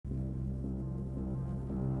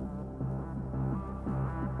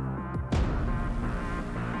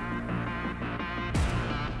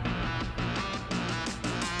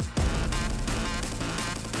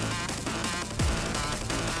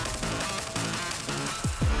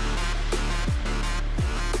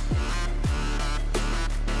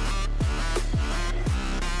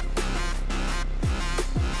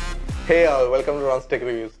Hey all, welcome to Ron's Tech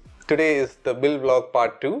Reviews. Today is the build vlog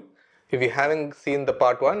part 2. If you haven't seen the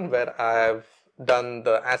part 1 where I've done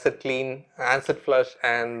the acid clean, acid flush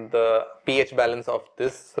and the pH balance of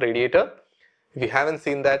this radiator, if you haven't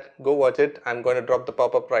seen that, go watch it. I'm going to drop the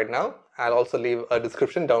pop-up right now. I'll also leave a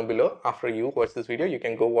description down below. After you watch this video, you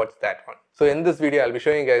can go watch that one. So in this video, I'll be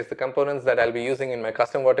showing you guys the components that I'll be using in my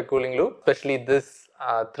custom water cooling loop, especially this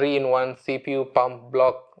 3-in-1 CPU pump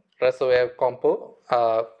block reservoir combo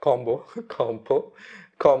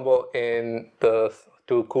in the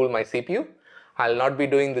to cool my CPU. I'll not be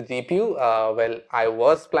doing the GPU. Well, I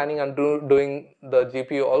was planning on doing the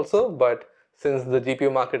GPU also, but since the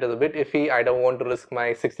GPU market is a bit iffy, I don't want to risk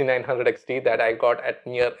my 6900 XT that I got at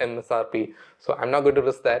near MSRP. So I'm not going to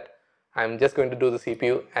risk that. I'm just going to do the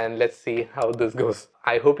CPU and let's see how this goes.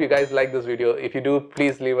 I hope you guys like this video. If you do,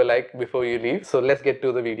 please leave a like before you leave. So let's get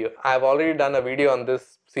to the video. I've already done a video on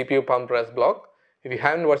this CPU pump press block. If you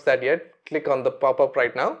haven't watched that yet, click on the pop-up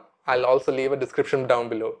right now. I'll also leave a description down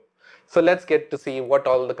below. So let's get to see what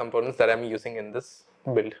all the components that I'm using in this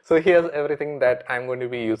build. So here's everything that I'm going to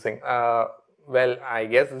be using. Well, I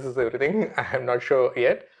guess this is everything. I'm not sure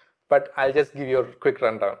yet, but I'll just give you a quick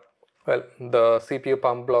rundown. Well, the CPU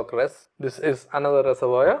pump block res. This is another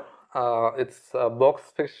reservoir. It's a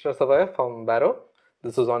Boxfish reservoir from Barrow.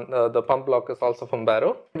 This is on the pump block is also from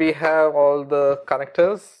Barrow. We have all the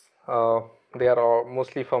connectors. They are all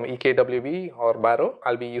mostly from EKWB or Barrow.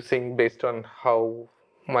 I'll be using based on how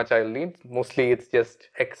much I'll need. Mostly it's just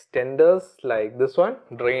extenders like this one.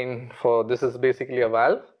 Drain for this is basically a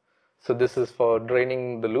valve. So this is for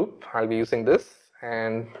draining the loop. I'll be using this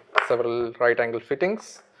and several right angle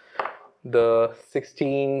fittings. The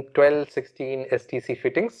 12, 16 STC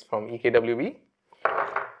fittings from EKWB,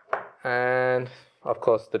 and of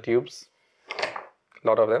course the tubes, a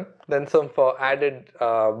lot of them. Then some for added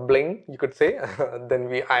bling, you could say.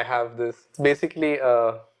 Then I have this. Basically,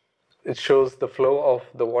 it shows the flow of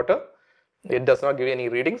the water. It does not give you any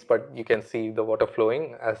readings, but you can see the water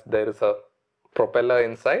flowing as there is a propeller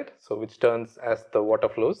inside, so which turns as the water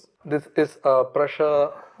flows. This is a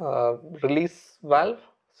pressure release valve.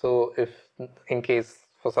 So if in case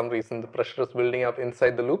for some reason the pressure is building up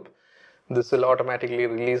inside the loop, this will automatically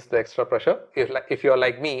release the extra pressure. If you're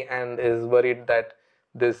like me and is worried that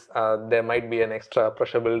this there might be an extra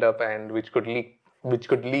pressure buildup and which could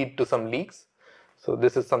lead to some leaks. So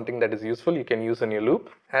this is something that is useful. You can use in your loop.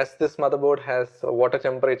 As this motherboard has water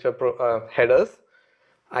temperature headers,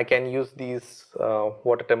 I can use these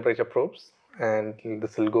water temperature probes and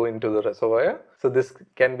this will go into the reservoir. So this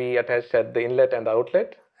can be attached at the inlet and the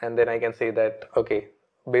outlet, and then I can say that, okay,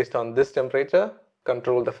 based on this temperature,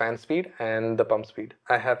 control the fan speed and the pump speed.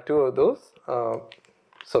 I have two of those.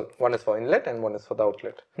 So one is for inlet and one is for the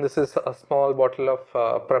outlet. This is a small bottle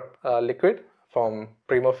of prep liquid from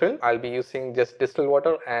Primofill. I'll be using just distilled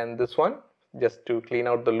water and this one just to clean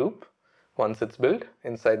out the loop once it's built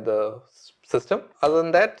inside the system. Other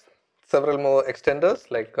than that, several more extenders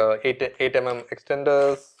like 8mm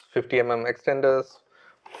extenders, 50mm extenders,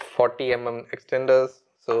 40mm extenders.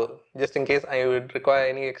 So just in case I would require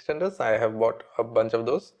any extenders, I have bought a bunch of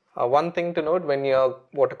those. One thing to note when you're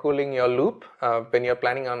water cooling your loop, when you're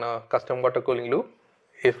planning on a custom water cooling loop,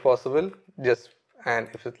 if possible, and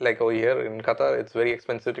if it's like over here in Qatar, it's very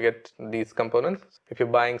expensive to get these components. If you're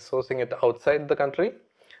sourcing it outside the country,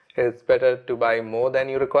 it's better to buy more than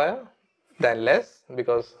you require than less,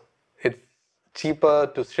 because it's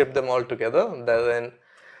cheaper to ship them all together rather than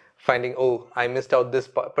finding, oh, I missed out this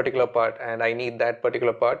particular part and I need that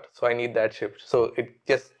particular part, so I need that shipped. So it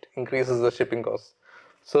just increases the shipping costs.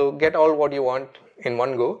 So get all what you want in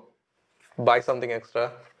one go, buy something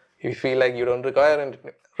extra. If you feel like you don't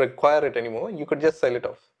require it anymore, you could just sell it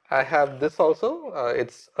off. I have this also.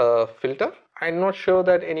 It's a filter. I'm not sure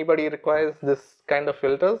that anybody requires this kind of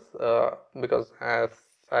filters because as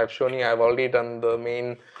I've shown you, I've already done the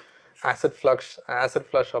main acid flush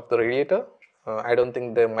of the radiator. I don't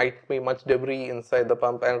think there might be much debris inside the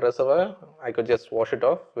pump and reservoir. I could just wash it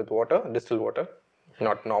off with water, distilled water,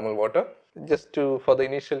 not normal water. Just for the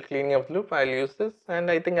initial cleaning of the loop, I'll use this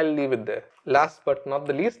and I think I'll leave it there. Last but not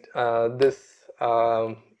the least, this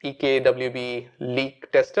EKWB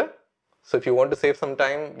leak tester. So if you want to save some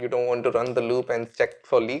time, you don't want to run the loop and check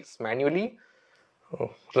for leaks manually,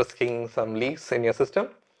 risking some leaks in your system,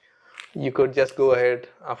 you could just go ahead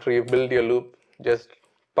after you build your loop, just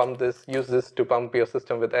use this to pump your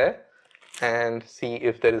system with air and see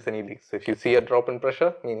if there is any leaks. If you see a drop in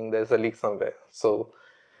pressure, meaning there's a leak somewhere. So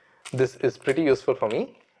this is pretty useful for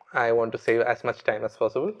me. I want to save as much time as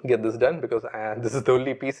possible, get this done, because this is the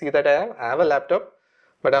only PC that I have. I have a laptop,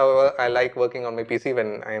 but however, I like working on my PC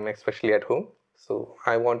when I am especially at home. So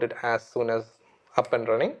I want it as soon as up and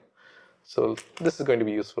running. So this is going to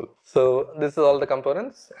be useful. So this is all the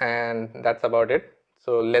components and that's about it.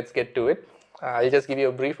 So let's get to it. I'll just give you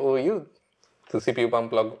a brief overview. The CPU pump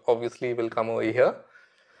plug obviously will come over here,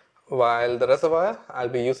 while the reservoir I'll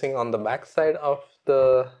be using on the back side of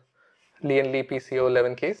the Lee &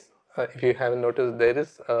 PC011 case. If you haven't noticed, there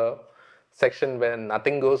is a section where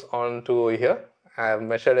nothing goes on to over here. I have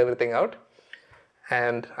measured everything out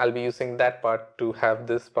and I'll be using that part to have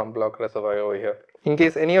this pump block reservoir over here. In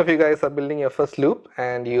case any of you guys are building your first loop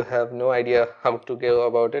and you have no idea how to go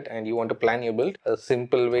about it and you want to plan your build, a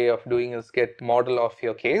simple way of doing is get model of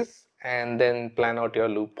your case and then plan out your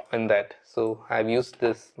loop in that. So I've used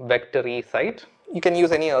this Vectory site. You can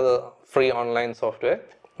use any other free online software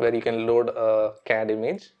where you can load a CAD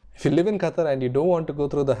image. If you live in Qatar and you don't want to go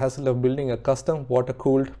through the hassle of building a custom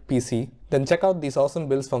water-cooled PC, then check out these awesome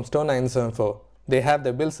builds from Store 974. They have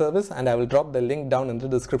their build service and I will drop the link down in the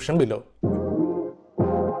description below.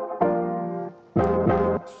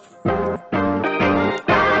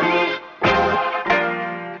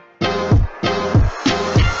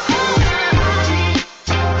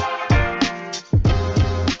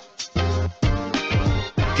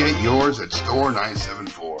 Get yours at Store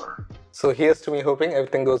 974. So here's to me hoping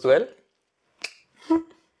everything goes well.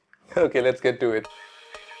 Okay, let's get to it.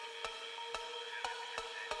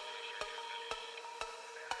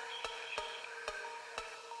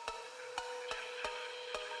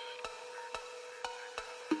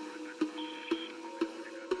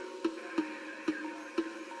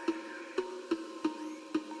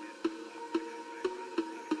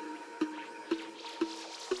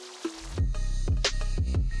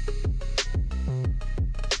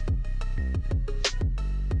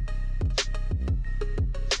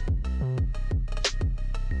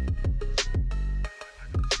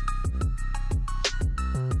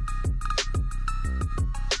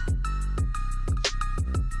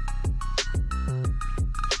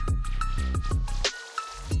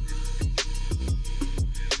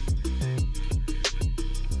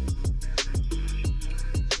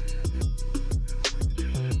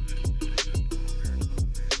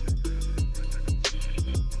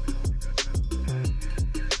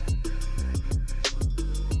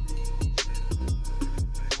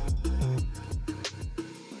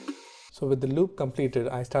 So with the loop completed,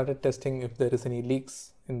 I started testing if there is any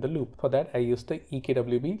leaks in the loop. For that, I used the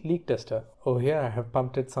EKWB leak tester. Over here, I have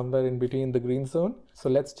pumped it somewhere in between the green zone. So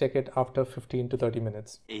let's check it after 15 to 30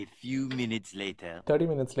 minutes. A few minutes later. 30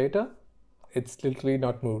 minutes later, it's literally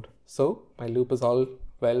not moved. So my loop is all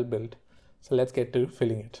well built. So let's get to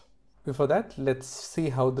filling it. Before that, let's see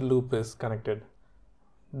how the loop is connected.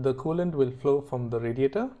 The coolant will flow from the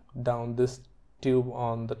radiator down this tube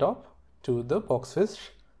on the top to the Boxfish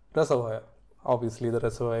reservoir. Obviously the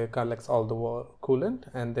reservoir collects all the coolant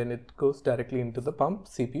and then it goes directly into the pump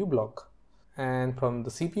CPU block. And from the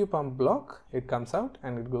CPU pump block, it comes out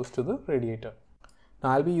and it goes to the radiator. Now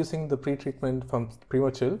I'll be using the pre-treatment from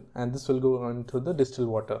Primochill and this will go into the distilled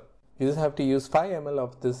water. You just have to use 5 ml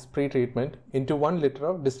of this pre-treatment into 1 liter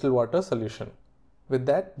of distilled water solution. With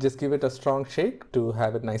that, just give it a strong shake to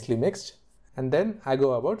have it nicely mixed. And then I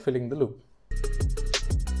go about filling the loop.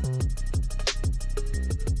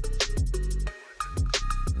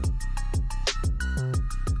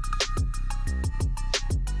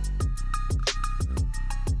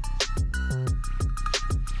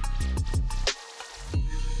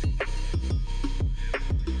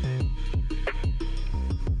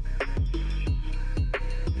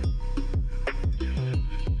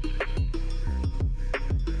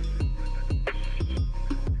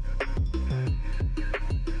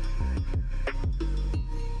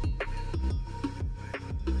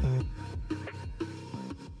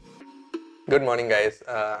 Good morning guys,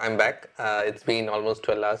 I'm back. It's been almost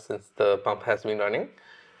 12 hours since the pump has been running.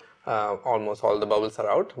 Almost all the bubbles are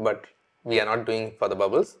out, but we are not doing for the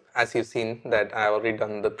bubbles. As you've seen that I already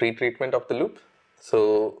done the pre-treatment of the loop.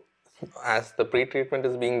 So as the pre-treatment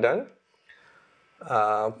is being done,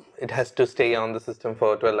 it has to stay on the system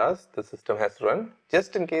for 12 hours. The system has to run.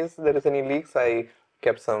 Just in case there is any leaks, I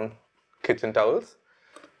kept some kitchen towels.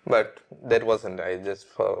 But there wasn't. I just,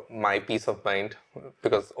 for my peace of mind,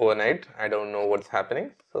 because overnight I don't know what's happening,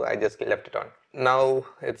 so I just left it on. Now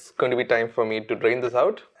it's going to be time for me to drain this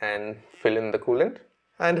out and fill in the coolant,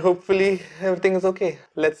 and hopefully everything is okay.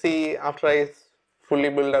 Let's see, after I fully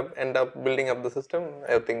end up building up the system,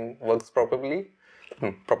 everything works properly.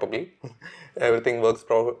 Everything works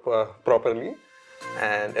properly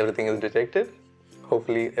and everything is detected.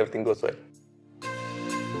 Hopefully everything goes well.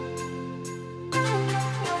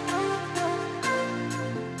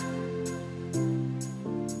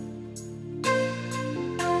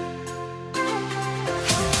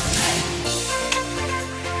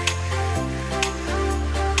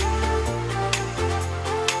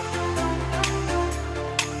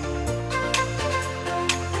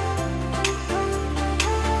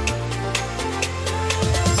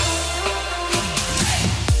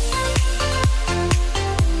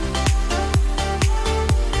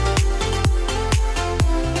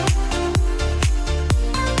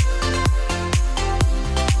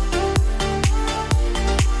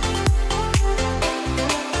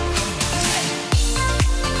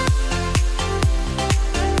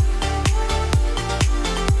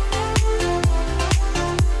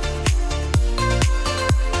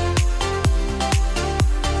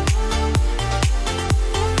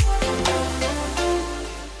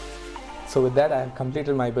 So with that, I have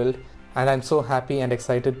completed my build and I'm so happy and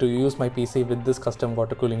excited to use my PC with this custom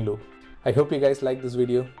water cooling loop. I hope you guys liked this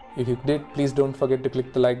video. If you did, please don't forget to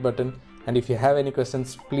click the like button, and if you have any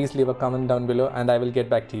questions, please leave a comment down below and I will get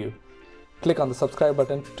back to you. Click on the subscribe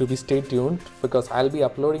button to stay tuned, because I'll be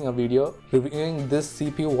uploading a video reviewing this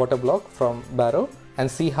CPU water block from Barrow and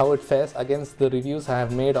see how it fares against the reviews I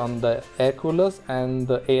have made on the air coolers and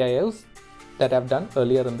the AIOs that I've done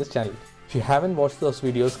earlier in this channel. If you haven't watched those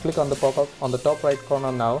videos, click on the pop-up on the top right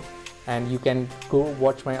corner now, and you can go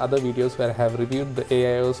watch my other videos where I have reviewed the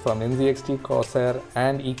AIOs from NexXxoss, Corsair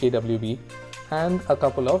and EKWB and a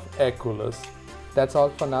couple of air coolers. That's all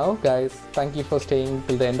for now, guys. Thank you for staying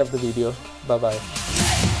till the end of the video. Bye bye.